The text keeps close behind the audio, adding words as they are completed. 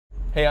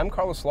Hey, I'm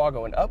Carlos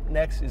Lago, and up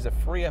next is a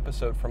free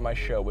episode from my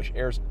show, which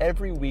airs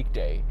every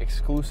weekday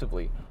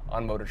exclusively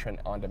on Motor Trend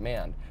On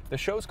Demand. The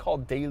show's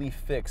called Daily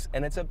Fix,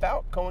 and it's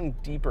about going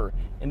deeper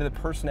into the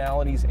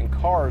personalities and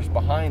cars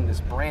behind this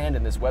brand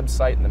and this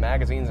website and the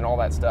magazines and all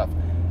that stuff.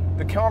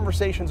 The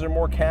conversations are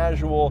more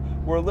casual.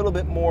 We're a little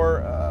bit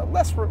more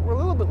we're a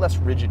little bit less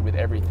rigid with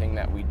everything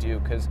that we do,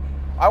 because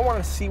I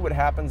want to see what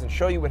happens and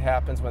show you what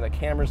happens when the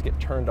cameras get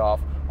turned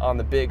off on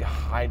the big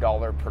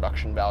high-dollar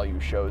production value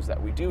shows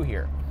that we do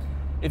here.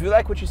 If you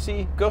like what you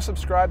see, go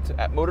subscribe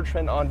at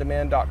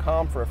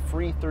motortrendondemand.com for a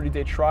free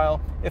 30-day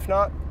trial. If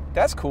not,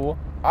 that's cool.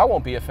 I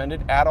won't be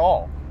offended at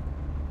all.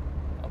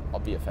 I'll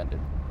be offended.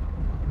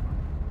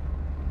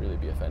 Really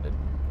be offended.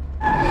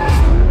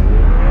 Hi,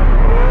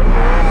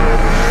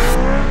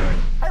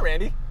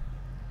 Randy.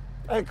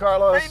 Hey,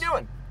 Carlos. How you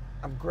doing?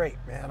 I'm great,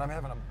 man. I'm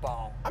having a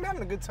ball. I'm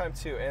having a good time,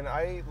 too. And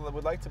I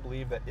would like to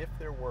believe that if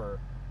there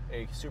were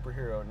a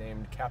superhero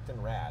named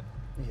Captain Rad,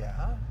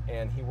 Yeah?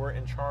 and he were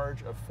in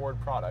charge of Ford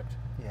product,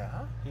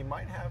 Yeah? he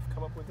might have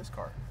come up with this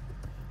car.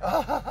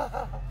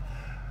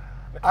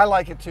 I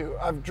like it too.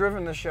 I've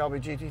driven the Shelby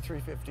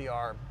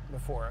GT350R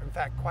before. In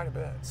fact, quite a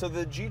bit. So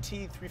the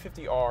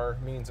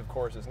GT350R means, of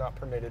course, is not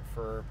permitted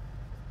for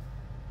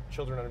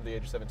children under the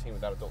age of 17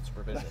 without adult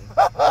supervision.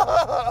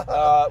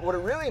 What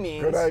it really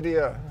means... Good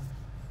idea.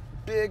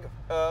 Big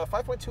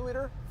 5.2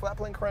 liter flat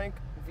plane crank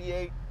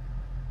V8,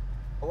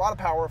 a lot of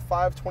power,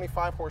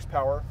 525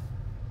 horsepower.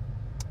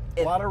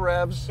 A lot of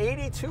revs.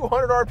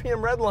 8,200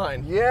 RPM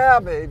redline.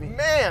 Yeah, baby.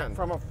 Man!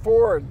 From a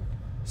Ford.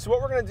 So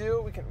what we're gonna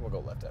do, we'll go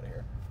left out of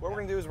here. What we're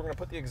gonna do is we're gonna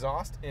put the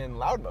exhaust in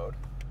loud mode.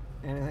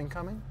 Anything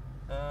coming?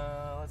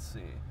 Let's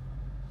see.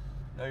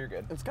 No, you're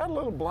good. It's got a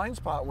little blind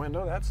spot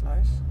window. That's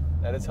nice.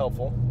 That is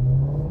helpful.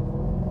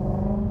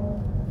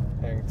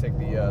 And I'm gonna take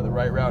the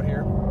right route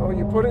here. Oh,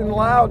 you put it in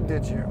loud,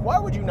 did you? Why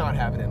would you not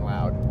have it in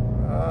loud?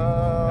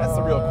 That's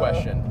the real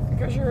question.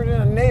 Because you're in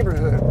a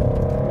neighborhood.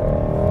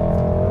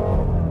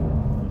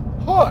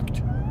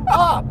 Hooked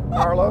up,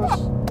 Carlos.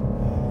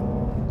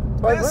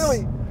 But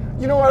really,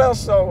 you know what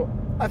else though?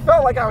 I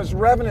felt like I was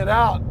revving it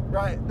out,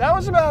 right? That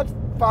was about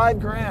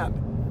 $5,000.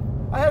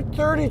 I had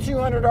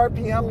 3,200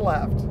 RPM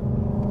left.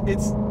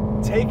 It's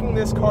taking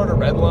this car to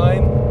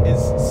redline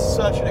is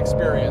such an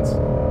experience.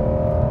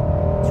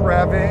 It's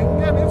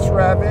revving, and it's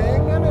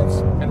revving, and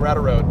it's... And Rada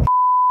Road.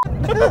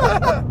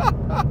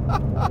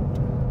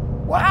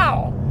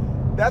 Wow.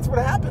 That's what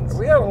happens.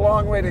 We had a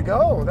long way to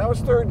go. That was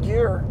third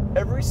gear.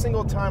 Every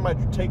single time I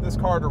take this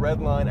car to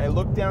redline, I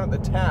look down at the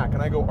tach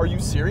and I go, are you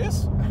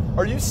serious?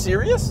 Are you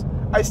serious?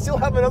 I still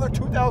have another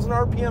 2,000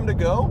 RPM to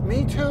go?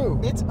 Me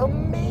too. It's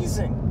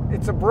amazing.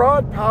 It's a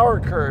broad power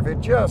curve. It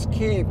just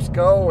keeps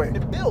going.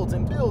 It builds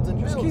and builds and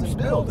builds and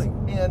builds.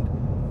 And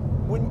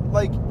when,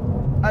 like,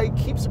 I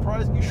keep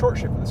surprising you short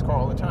shift with this car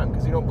all the time,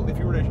 because you don't believe if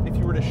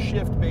you were to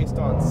shift based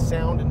on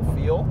sound and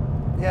feel,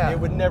 it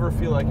would never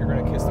feel like you're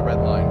going to kiss the red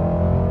line.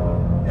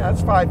 Yeah,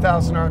 it's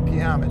 5,000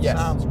 RPM. It Yes.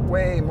 sounds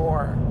way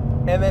more.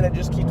 And then it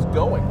just keeps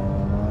going.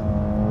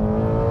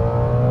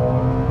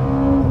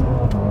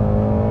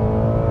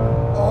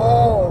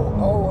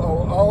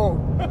 Oh.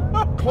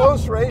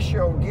 Close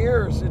ratio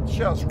gears. It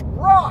just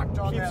rocked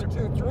on Keeps that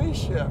it 2-3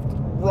 shift.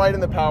 Right in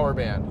the power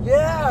band.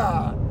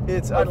 Yeah.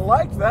 I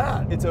like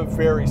that. It's a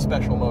very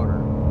special motor.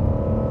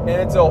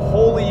 And it's a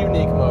wholly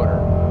unique motor.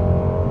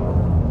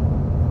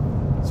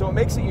 So what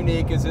makes it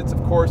unique is it's,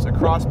 of course, a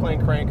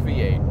cross-plane crank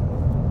V8.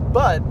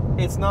 But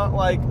it's not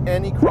like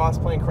any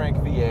cross-plane crank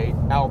V8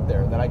 out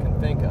there that I can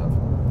think of.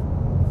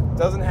 It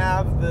doesn't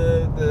have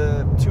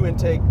the two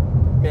intake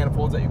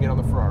manifolds that you get on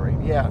the Ferrari.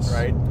 Yes.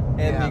 Right?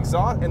 And the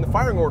exhaust and the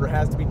firing order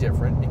has to be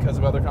different because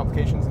of other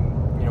complications,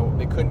 and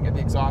they couldn't get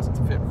the exhaust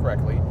to fit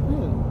correctly.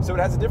 So it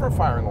has a different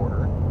firing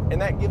order, and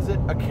that gives it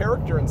a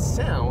character and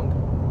sound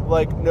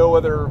like no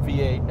other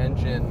V8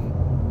 engine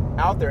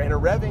out there, and a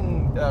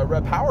revving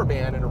rev power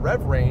band and a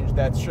rev range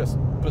that's just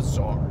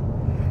bizarre.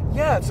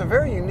 Yeah, it's a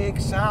very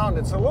unique sound.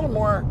 It's a little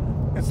more,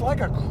 it's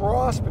like a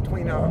cross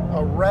between a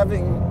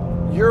revving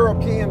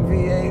European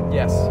V8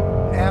 yes.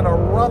 and a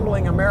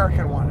rumbling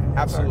American one.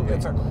 Absolutely.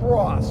 It's a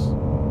cross.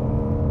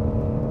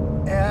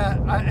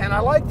 And I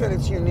like that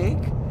it's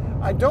unique.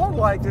 I don't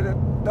like that it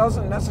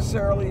doesn't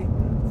necessarily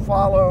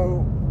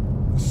follow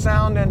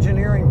sound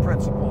engineering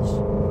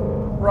principles.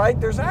 Right?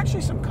 There's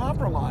actually some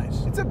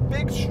compromise. It's a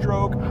big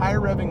stroke, high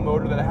revving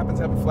motor that happens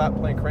to have a flat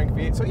plane crank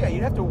V8. So yeah,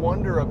 you'd have to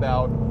wonder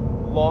about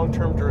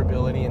long-term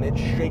durability and it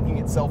shaking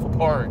itself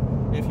apart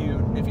if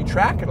you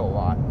track it a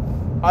lot.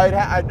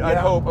 I'd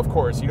hope, of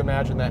course, you'd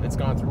imagine that it's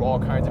gone through all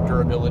kinds of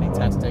durability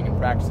testing and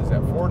practices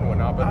at Ford and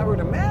whatnot. But I would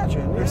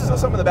imagine. There's still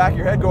something in the back of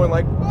your head going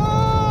like,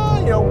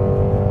 you know.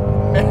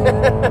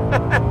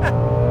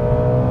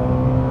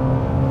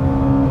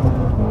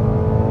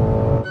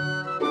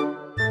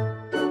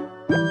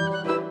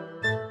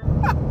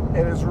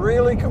 It is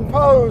really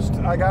composed,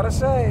 I gotta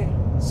say.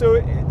 So,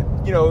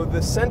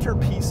 the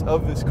centerpiece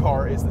of this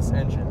car is this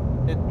engine.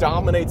 It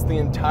dominates the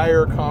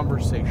entire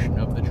conversation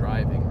of the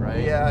driving,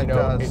 right? Yeah, it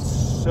does.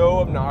 It's so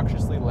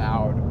obnoxiously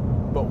loud,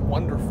 but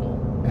wonderful.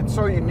 and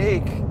so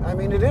unique. I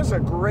mean, it is a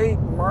great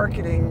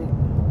marketing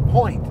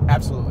point.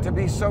 Absolutely. To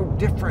be so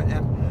different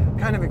and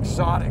kind of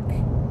exotic.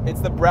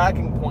 It's the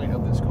bragging point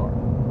of this car,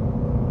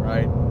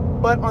 right?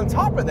 But on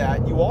top of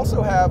that, you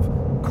also have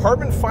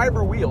carbon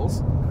fiber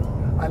wheels.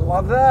 I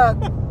love that.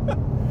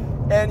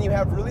 And you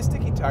have really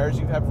sticky tires.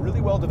 You have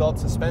really well-developed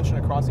suspension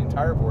across the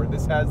entire board.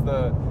 This has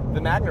the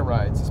Magna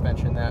Ride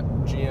suspension that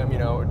GM,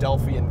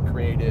 Delphian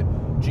created.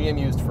 GM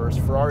used first,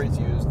 Ferrari's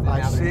used.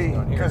 I see,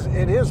 because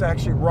it is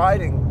actually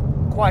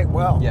riding quite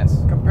well.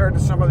 Yes. Compared to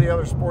some of the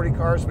other sporty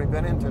cars we've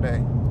been in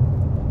today.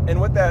 And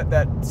what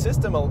that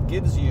system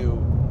gives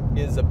you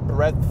is a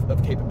breadth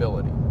of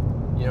capability.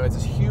 It's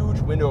this huge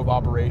window of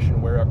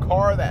operation where a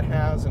car that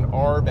has an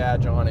R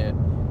badge on it,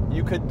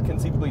 you could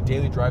conceivably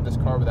daily drive this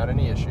car without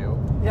any issue.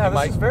 Yeah,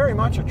 this is very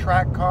much a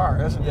track car,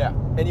 isn't it? Yeah,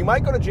 and you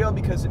might go to jail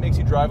because it makes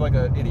you drive like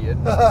an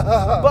idiot,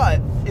 but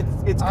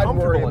it's comfortable. I'd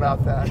worry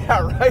enough. about that.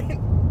 Yeah, right?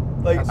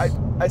 Like, Yes.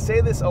 I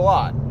say this a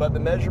lot, but the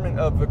measurement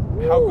of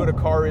how good a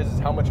car is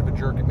how much of a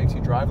jerk it makes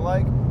you drive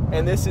like,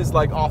 and this is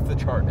like off the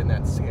chart in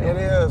that scale. It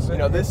is.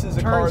 This is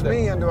a car turns that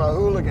me into a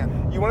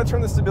hooligan. you want to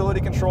turn the stability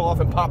control off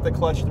and pop the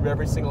clutch through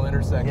every single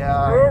intersection.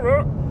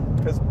 Yeah.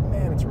 Because,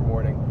 man, it's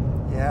rewarding.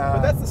 Yeah.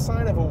 But that's the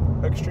sign of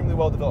an extremely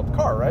well-developed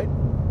car, right?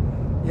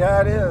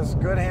 Yeah, it is.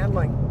 Good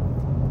handling.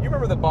 You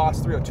remember the Boss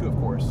 302, of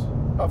course.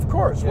 Of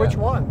course. Yeah. Which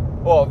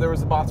one? Well, there was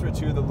the Boss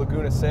 302, the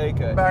Laguna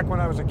Seca. Back when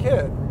I was a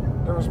kid.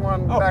 There was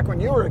one back when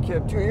you were a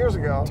kid 2 years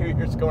ago. 2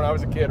 years ago when I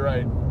was a kid,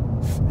 right?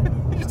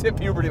 You just hit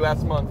puberty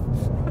last month.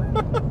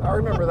 I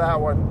remember that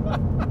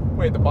one.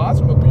 Wait, the Boss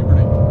or the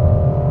puberty?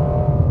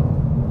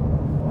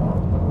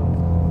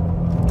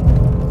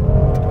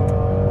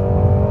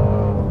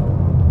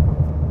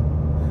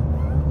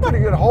 Pretty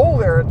good hole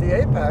there at the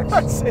apex.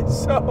 I'd say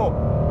so.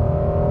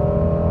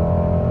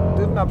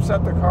 Didn't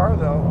upset the car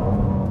though.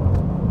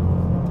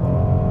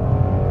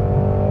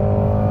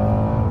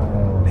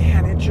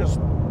 Man,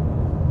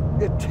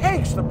 it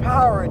takes the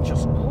power and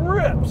just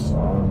grips.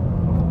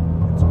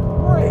 It's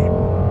great.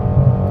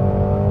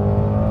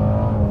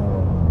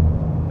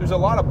 There's a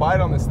lot of bite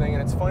on this thing,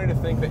 and it's funny to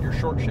think that you're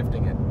short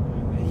shifting it.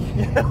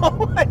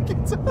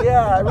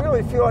 Yeah, I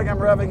really feel like I'm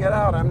revving it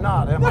out. I'm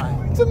not, am I?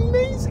 It's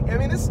amazing. I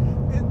mean,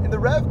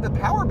 the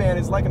power band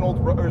is like a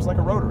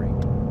rotary.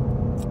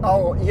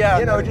 Oh yeah,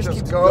 It just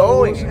keeps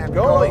going and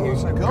going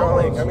and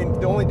going. goes. I mean,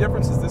 the only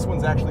difference is this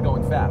one's actually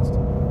going fast.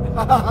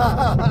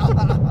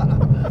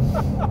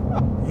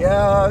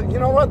 Yeah, you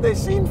know what? They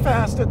seemed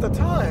fast at the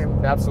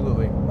time.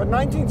 Absolutely. But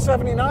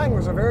 1979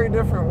 was a very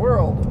different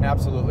world.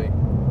 Absolutely.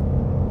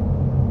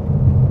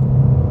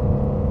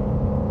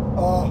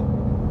 Oh,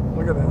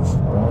 look at this.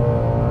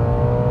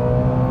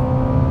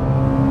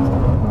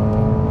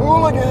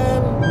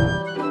 Hooligan!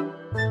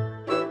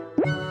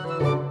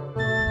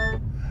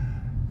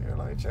 Here,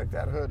 let me check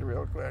that hood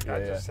real quick. No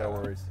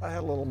worries. I had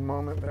a little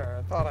moment there.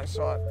 I thought I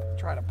saw it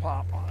try to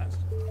pop on us.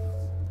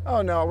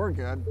 Oh no, we're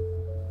good.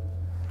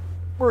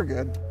 We're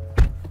good.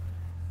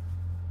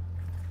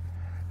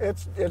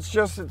 It's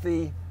just that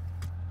the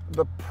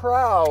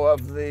prow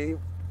of the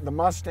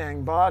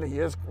Mustang body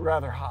is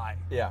rather high.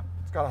 Yeah.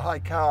 It's got a high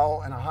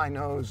cowl and a high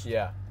nose.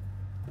 Yeah.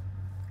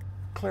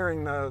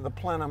 Clearing the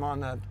plenum on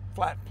that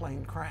flat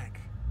plane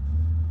crank.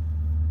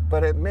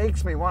 But it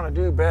makes me want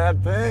to do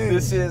bad things.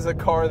 This is a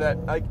car that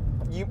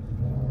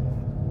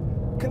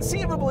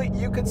conceivably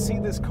you could see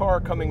this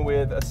car coming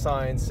with a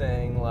sign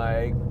saying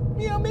like,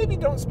 maybe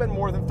don't spend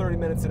more than 30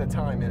 minutes at a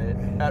time in it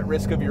at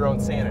risk of your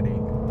own sanity,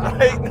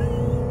 right?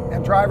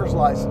 And driver's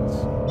license.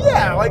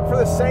 Yeah, like for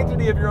the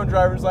sanctity of your own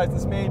driver's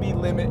license, maybe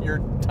limit your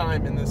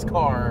time in this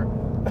car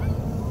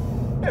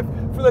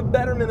for the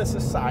betterment of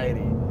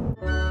society.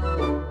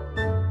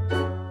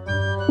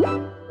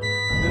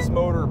 This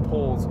motor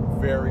pulls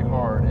very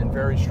hard and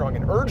very strong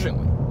and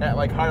urgently at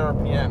like high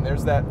RPM.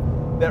 There's that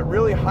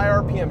really high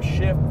RPM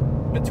shift.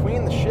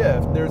 Between the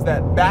shift, there's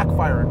that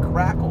backfire and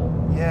crackle.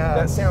 Yeah.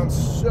 That sounds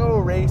so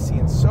racy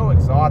and so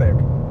exotic.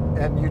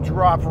 And you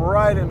drop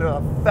right into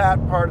a fat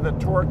part of the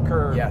torque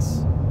curve.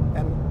 Yes.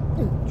 And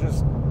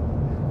just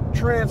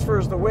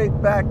transfers the weight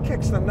back,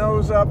 kicks the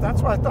nose up.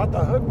 That's why I thought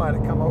the hood might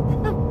have come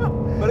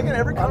open. But again,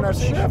 every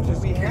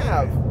conversation we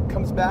have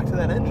comes back to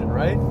that engine,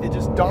 right? It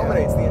just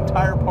dominates the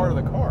entire part of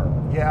the car.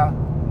 Yeah.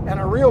 And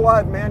a real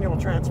live manual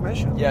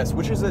transmission. Yes,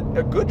 which is a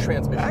good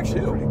transmission.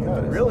 Actually, too. pretty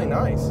good. Really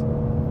nice.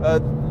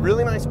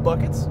 Really nice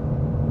buckets.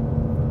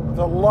 With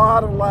a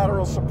lot of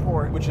lateral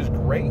support. Which is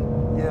great.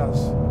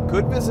 Yes.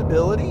 Good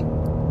visibility.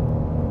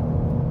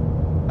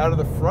 Out of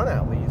the front,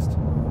 at least.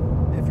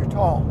 If you're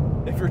tall.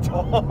 If you're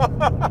tall.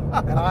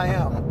 And I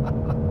am.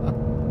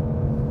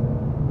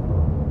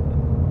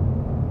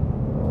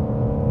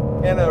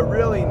 And a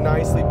really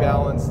nicely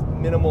balanced,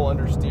 minimal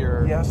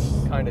understeer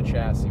kind of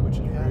chassis, which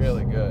is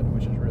really good.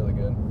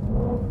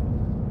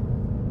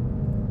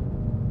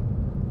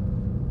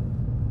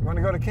 You want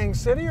to go to King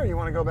City or you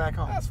want to go back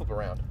home? Let's flip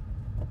around.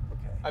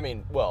 Okay. I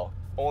mean, well,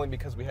 only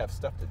because we have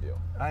stuff to do.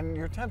 And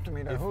you're tempting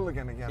me to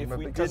hooligan again, but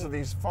because of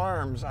these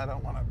farms, I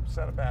don't want to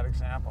set a bad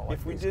example. Like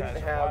if we these didn't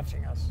guys are have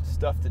watching us.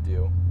 stuff to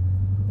do,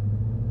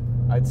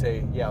 I'd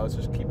say, yeah, let's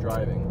just keep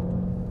driving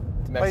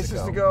to Mexico.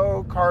 Places to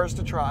go, cars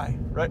to try.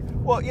 Right.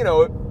 Well, you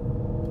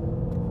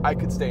know, I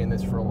could stay in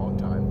this for a long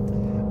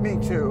time. Me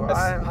too.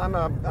 I'm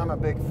a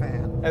big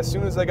fan. As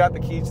soon as I got the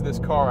keys to this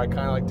car, I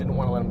kind of like didn't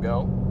want to let them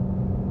go.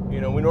 You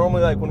know, we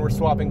normally, like when we're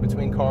swapping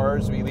between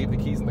cars, we leave the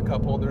keys in the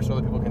cup holder so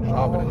other people can just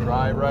hop in and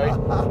drive, right?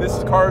 This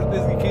is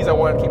the keys I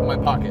wanted to keep in my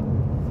pocket.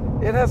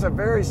 It has a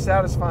very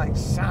satisfying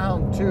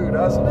sound too,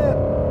 doesn't it?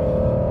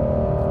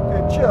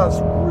 It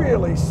just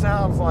really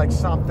sounds like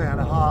something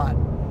hot.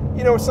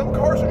 You know, some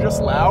cars are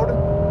just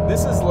loud.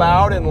 This is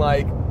loud and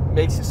like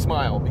makes you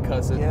smile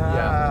because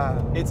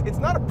it's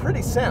not a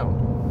pretty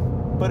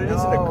sound, but it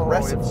is an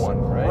aggressive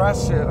one, right?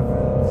 Aggressive.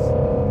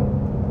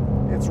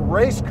 It's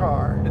race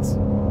car. It's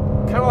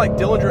kind of like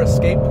Dillinger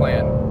Escape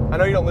Plan. I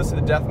know you don't listen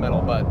to death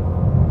metal, but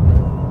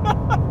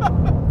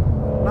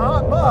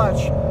not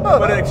much.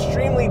 But an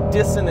extremely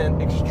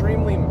dissonant,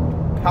 extremely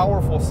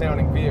powerful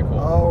sounding vehicle.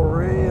 Oh,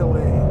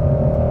 really?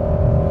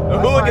 The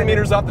hooligan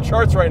meter's off the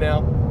charts right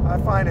now. I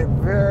find it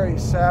very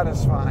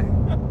satisfying.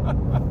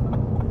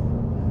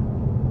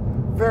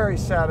 Very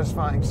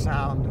satisfying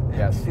sound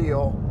and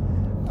feel.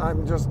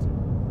 I'm just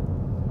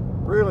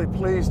really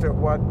pleased at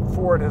what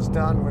Ford has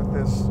done with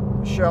this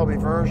Shelby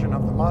version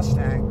of the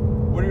Mustang.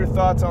 What are your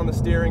thoughts on the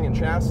steering and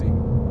chassis?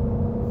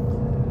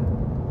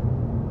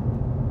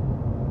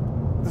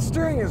 The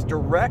steering is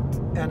direct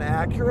and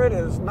accurate.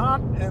 It is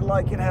not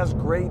like it has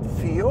great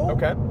feel,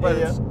 but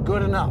it's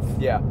good enough.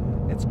 Yeah.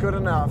 It's good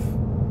enough.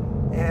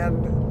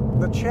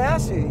 And the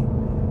chassis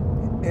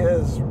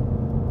is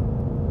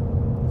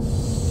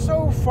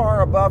so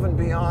far above and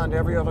beyond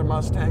every other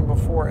Mustang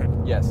before it.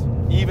 Yes,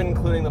 even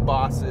including the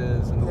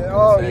bosses. And the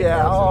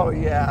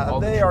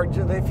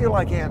They feel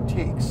like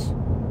antiques.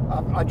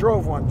 I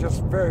drove one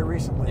just very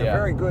recently. A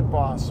very good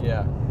boss.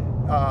 Yeah.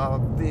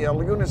 The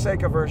Laguna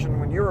Seca version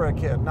when you were a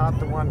kid, not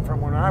the one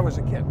from when I was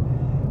a kid.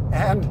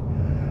 And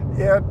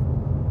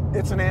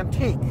it's an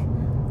antique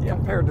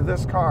compared to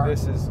this car.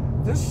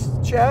 This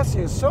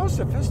chassis is so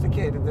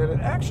sophisticated that it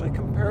actually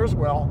compares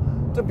well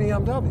to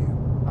BMW,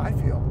 I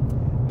feel.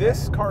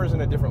 This car is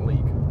in a different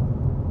league.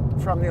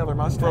 From the other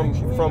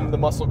Mustangs? From the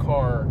muscle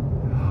car.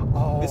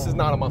 Oh. This is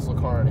not a muscle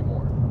car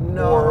anymore.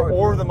 No.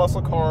 Or the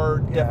muscle car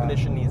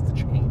definition needs to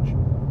change.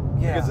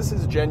 Yeah. Because this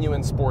is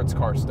genuine sports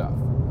car stuff.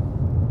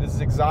 This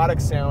is exotic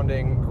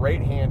sounding,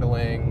 great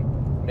handling,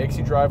 makes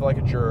you drive like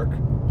a jerk.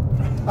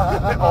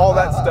 All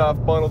that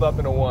stuff bundled up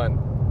into one.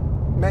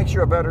 Makes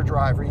you a better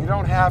driver. You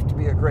don't have to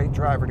be a great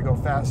driver to go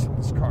fast in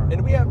this car.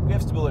 And we have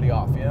stability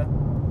off, yeah?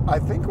 I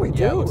think we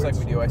do. Yeah, it looks like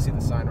we do. I see the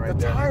sign right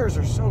there. The tires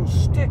are so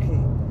sticky.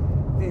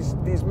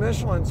 These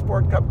Michelin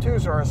Sport Cup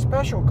 2s are a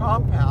special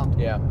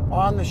compound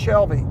on the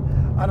Shelby.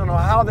 I don't know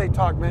how they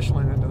talk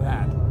Michelin into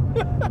that.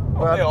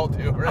 Well, they all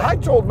do, right? I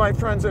told my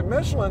friends at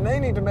Michelin they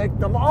need to make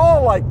them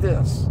all like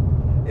this.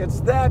 It's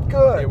that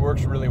good. It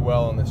works really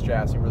well on this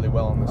chassis, really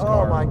well on this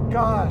car. Oh my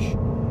gosh.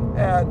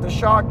 The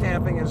shock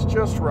damping is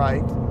just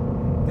right.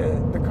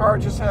 The car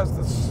just has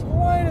the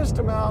slightest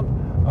amount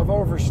of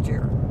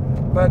oversteer,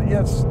 but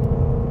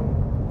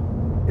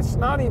it's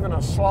not even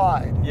a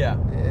slide. Yeah.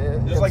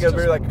 Just like a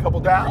couple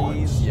balance.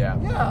 degrees. Yeah.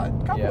 Yeah, a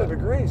couple of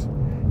degrees.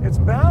 It's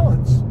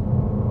balance.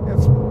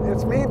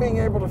 It's me being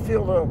able to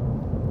feel the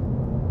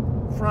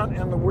front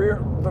and the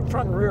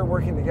front and rear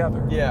working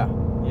together. Yeah.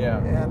 Yeah.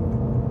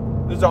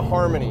 And there's a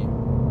harmony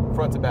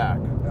front to back.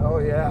 Oh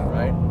yeah.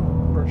 Right?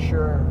 For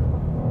sure.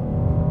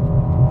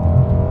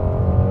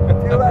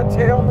 Feel that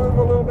tail move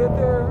a little bit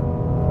there?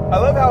 I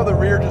love how the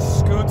rear just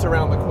scoots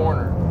around the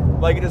corner.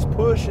 Like it just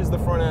pushes the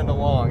front end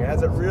along. It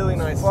has a really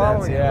nice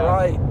sense. Yeah.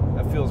 Right.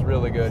 That feels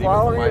really good.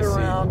 Following even it from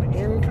my around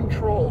in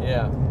control.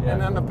 Yeah. Yeah.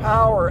 And then the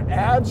power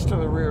adds to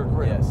the rear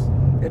grip. Yes.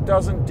 It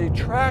doesn't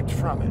detract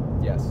from it.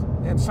 Yes.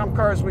 And some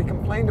cars we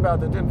complained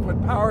about that didn't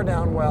put power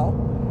down well,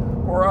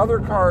 or other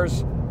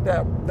cars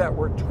that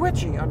were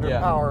twitchy under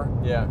power.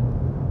 Yeah.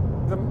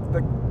 The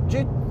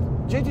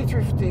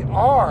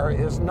GT350R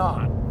is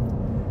not.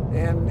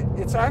 And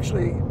it's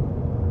actually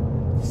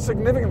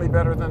significantly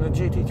better than the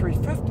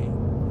GT350.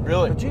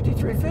 Really? The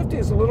GT350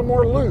 is a little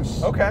more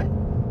loose. Okay.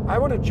 I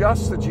would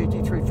adjust the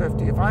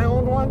GT350. If I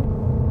owned one,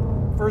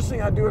 first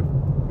thing I'd do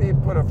would be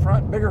put a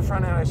bigger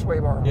front anti-sway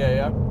bar on. Yeah,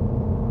 yeah.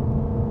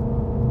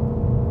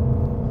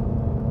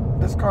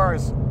 This car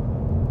is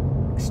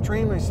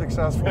extremely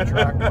successful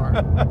track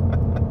car.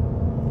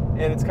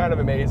 And it's kind of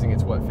amazing.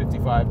 It's what,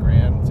 55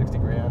 grand, 60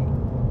 grand?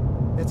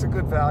 It's a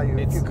good value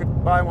if you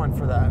could buy one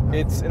for that.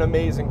 It's an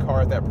amazing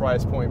car at that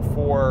price point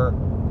for,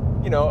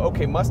 you know,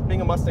 okay,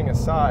 being a Mustang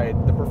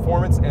aside, the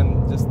performance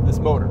and just this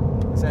motor,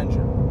 this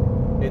engine,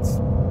 it's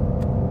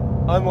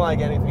unlike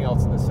anything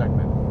else in this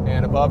segment.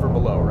 And above or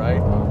below,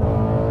 right?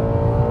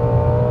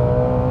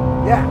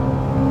 Yeah.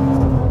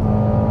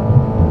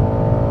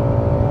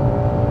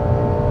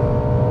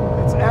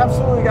 It's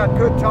absolutely got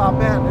good top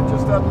end. It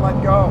just doesn't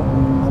let go.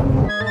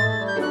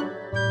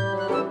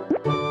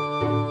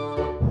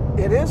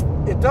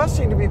 It does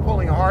seem to be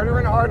pulling harder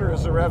and harder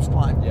as the revs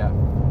climb. Yeah.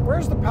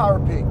 Where's the power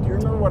peak? Do you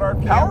remember what our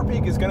power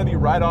peak is going to be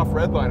right off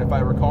Redline, if I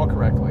recall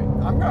correctly.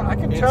 I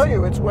can tell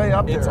you it's way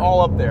up there. It's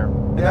all up there.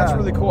 And that's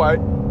really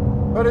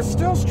cool. But it's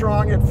still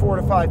strong at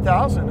 4,000 to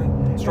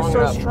 5,000. It's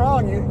so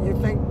strong, you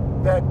think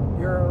that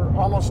you're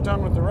almost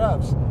done with the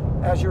revs,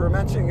 as you were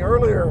mentioning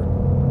earlier.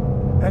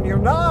 And you're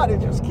not.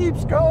 It just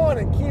keeps going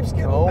and keeps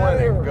getting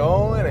better.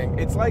 Going and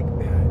it's like,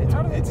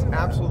 it's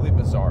absolutely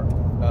bizarre,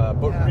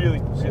 but really,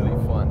 really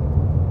fun.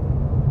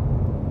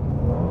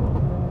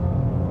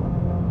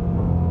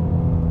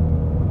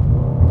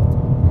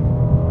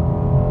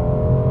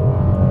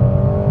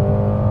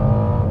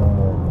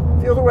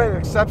 Feel the way it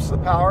accepts the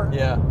power?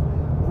 Yeah.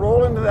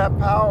 Roll into that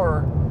power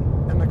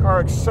and the car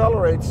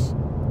accelerates,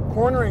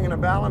 cornering in a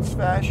balanced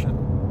fashion.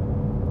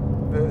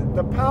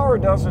 The power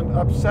doesn't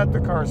upset the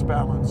car's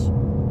balance.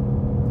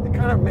 It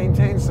kind of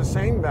maintains the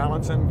same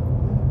balance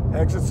and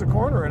exits the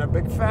corner in a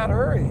big fat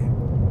hurry.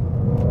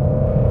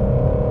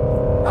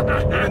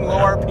 Even low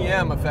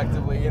RPM,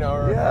 effectively, you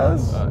know.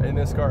 Yes. In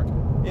this car,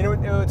 you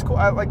know, it's cool.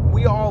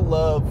 We all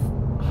love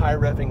high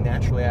revving,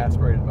 naturally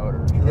aspirated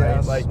motors, right?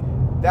 Yes. Like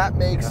that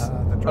makes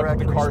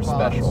the car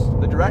special.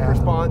 The direct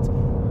response,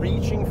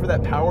 reaching for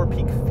that power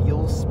peak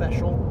feels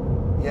special.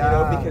 Yeah. You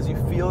know, because you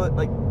feel it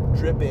like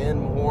drip in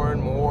more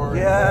and more.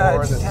 Yeah, and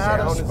more, it's and the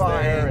satisfying. sound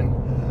is there.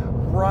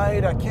 And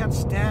right, I can't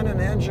stand an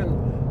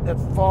engine that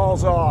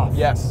falls off.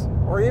 yes.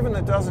 Or even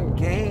that doesn't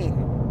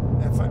gain.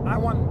 It's like, I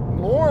want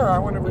more. I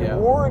want a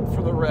reward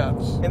for the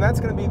revs. And that's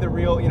going to be the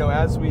real, you know,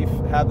 as we've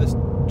had this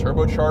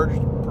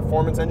turbocharged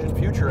performance engine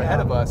future ahead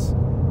of us,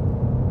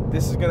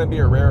 this is going to be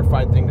a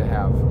rarefied thing to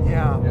have.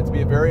 Yeah. You know, it's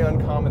be a very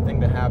uncommon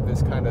thing to have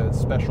this kind of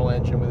special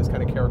engine with this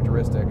kind of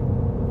characteristic.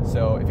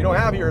 So if you don't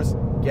have yours,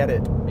 get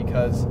it,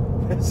 because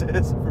this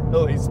is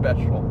really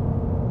special.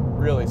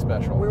 Really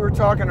special. We were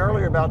talking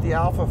earlier about the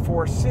Alpha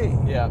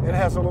 4C. Yeah. It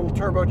has a little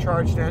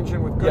turbocharged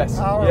engine with good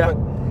power, Yeah.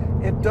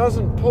 but it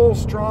doesn't pull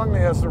strongly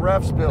as the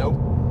revs build.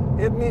 Nope.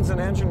 It needs an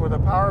engine with a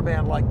power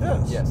band like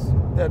this. Yes.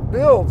 That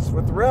builds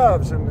with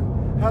revs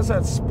and has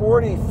that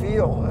sporty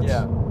feel. It's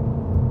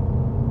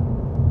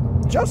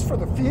just for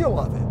the feel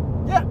of it.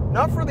 Yeah,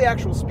 not for the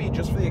actual speed,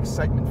 just for the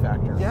excitement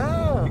factor.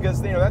 Yeah.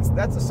 Because, you know, that's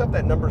the stuff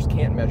that numbers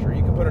can't measure.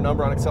 You can put a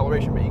number on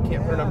acceleration, but you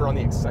can't put a number on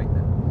the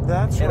excitement.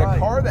 That's and right. a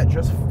car that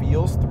just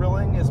feels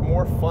thrilling is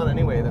more fun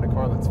anyway than a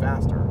car that's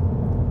faster.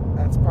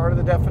 That's part of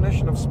the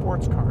definition of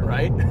sports car.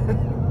 Right?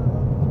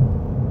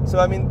 So,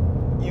 I mean,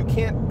 you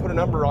can't put a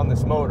number on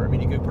this motor. I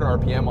mean, you could put an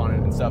RPM on it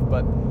and stuff,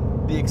 but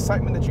the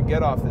excitement that you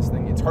get off this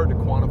thing, it's hard to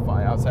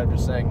quantify outside of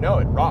just saying, no,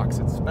 it rocks,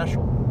 it's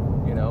special,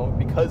 you know,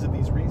 because of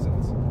these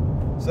reasons.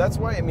 So that's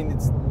why, I mean,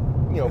 it's,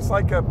 you know. It's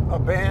like a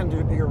band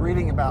you're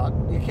reading about.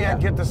 You can't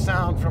get the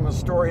sound from a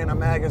story in a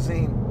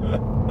magazine.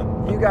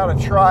 You got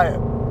to try it.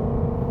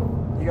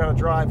 You got to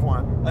drive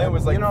one. It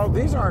was like, you know,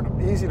 these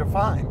aren't easy to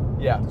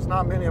find. Yeah. There's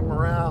not many of them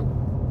around.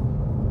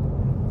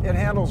 It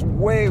handles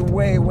way,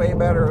 way, way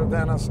better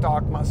than a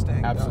stock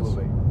Mustang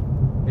Absolutely.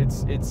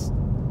 does. It's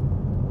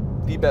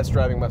the best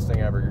driving Mustang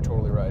ever. You're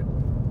totally right.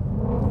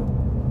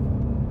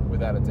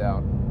 Without a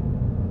doubt.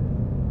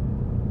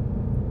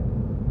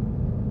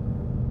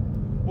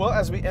 Well,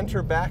 as we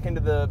enter back into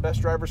the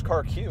best driver's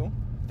car queue,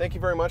 thank you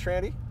very much,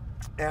 Randy.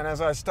 And as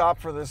I stopped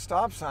for this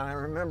stop sign, I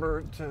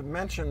remember to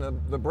mention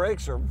the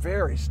brakes are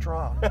very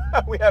strong.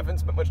 We haven't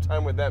spent much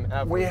time with them,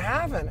 have we? We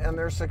haven't, and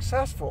they're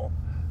successful.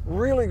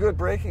 Really good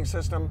braking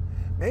system,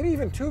 maybe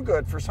even too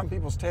good for some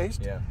people's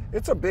taste. Yeah.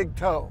 It's a big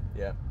toe.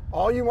 Yeah.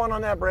 All you want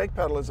on that brake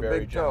pedal is a Very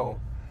big gentle. toe,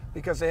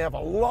 because they have a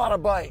lot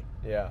of bite.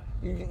 Yeah.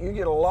 You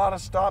get a lot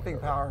of stopping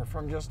power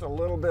from just a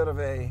little bit of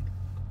a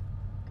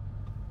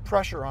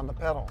pressure on the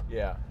pedal.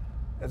 Yeah.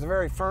 It's a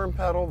very firm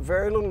pedal,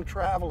 very little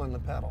travel in the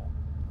pedal.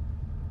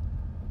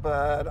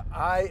 But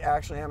I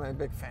actually am a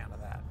big fan of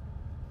that.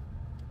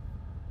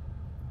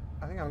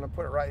 I think I'm going to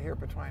put it right here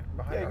behind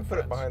Yeah, you can put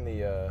it behind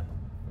the,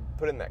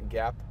 put it in that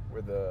gap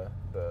where the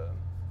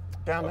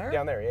down there?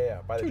 Down there, yeah,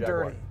 by the Too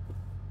Jaguar. dirty.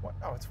 What?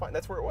 Oh, it's fine.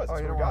 That's where it was. Oh,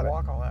 That's you where don't we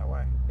want got to walk all that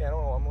way. Yeah, I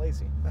don't know. I'm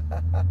lazy.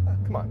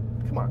 Come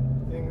on, come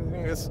on. You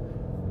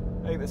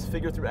think this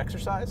figure through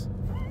exercise?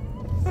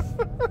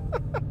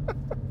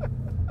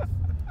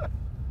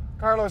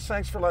 Carlos,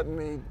 thanks for letting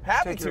me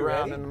Happy take to, you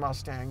around Randy. in the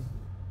Mustang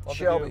We'll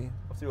Shelby.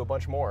 do a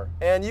bunch more.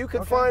 And you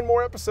can Okay. find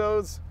more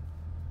episodes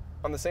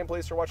on the same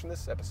place you're watching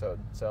this episode.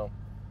 So,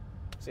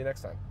 see you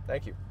next time.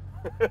 Thank you.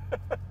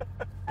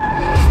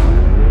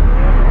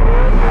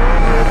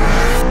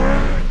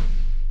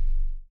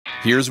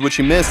 Here's what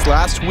you missed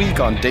last week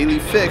on Daily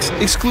Fix,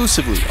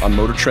 exclusively on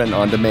Motor Trend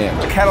On Demand.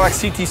 Cadillac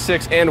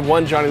CT6 and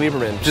one Johnny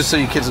Lieberman. Just so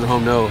you kids at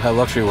home know how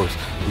luxury works.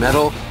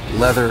 Metal,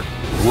 leather,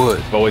 wood.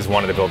 I've always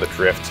wanted to build a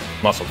drift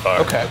muscle car.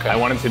 Okay. I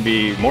want it to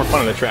be more fun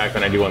on the track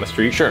than I do on the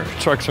street. Sure.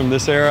 Trucks from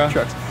this era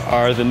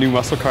are the new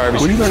muscle car.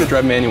 When did you learn to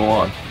drive manual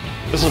on?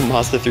 This is a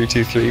Mazda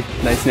 323.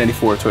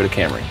 1994 Toyota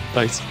Camry.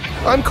 Nice.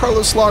 I'm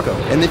Carlos Lago,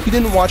 and if you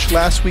didn't watch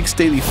last week's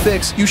Daily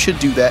Fix, you should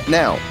do that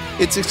now.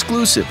 It's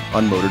exclusive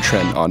on Motor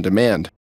Trend On Demand.